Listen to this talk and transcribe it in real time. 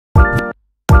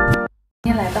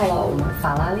今天来到了我们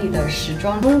法拉利的时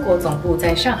装中国总部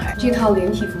在上海，这套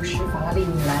连体服是法拉利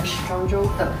米兰时装周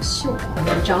的秀款，我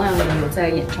们张靓颖有在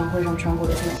演唱会上穿过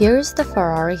的。Here's the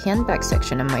Ferrari handbag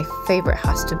section, and my favorite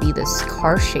has to be this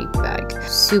car-shaped bag.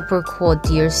 Super cool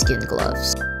deerskin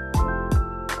gloves.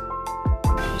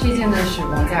 这件呢是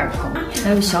王嘉尔同，还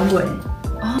有小鬼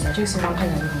啊，这个形状看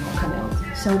起来就很好看的样子。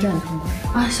肖战同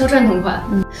款啊，肖战同款。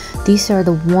These are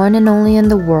the one and only in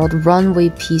the world runway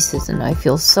pieces, and I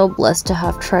feel so blessed to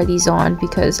have tried these on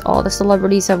because all the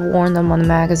celebrities have worn them on the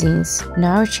magazines.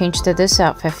 Now I changed to this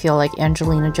outfit, I feel like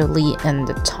Angelina Jolie and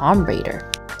the Tomb Raider.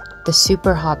 The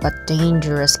super hot but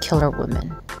dangerous killer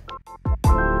woman.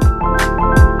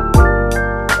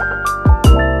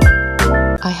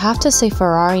 I have to say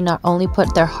Ferrari not only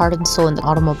put their heart and soul in the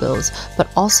automobiles, but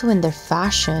also in their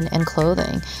fashion and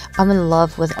clothing. I'm in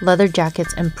love with leather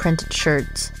jackets and printed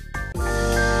shirts.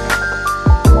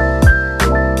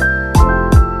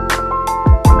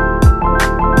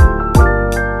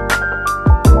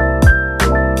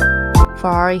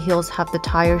 Ferrari heels have the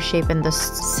tire shape and the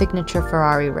signature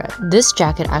Ferrari red. This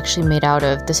jacket actually made out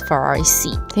of this Ferrari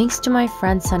seat. Thanks to my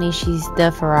friend Sunny, she's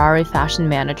the Ferrari fashion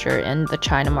manager in the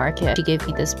China market. She gave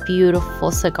me this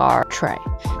beautiful cigar tray.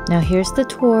 Now here's the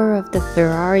tour of the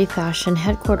Ferrari fashion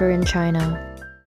headquarters in China.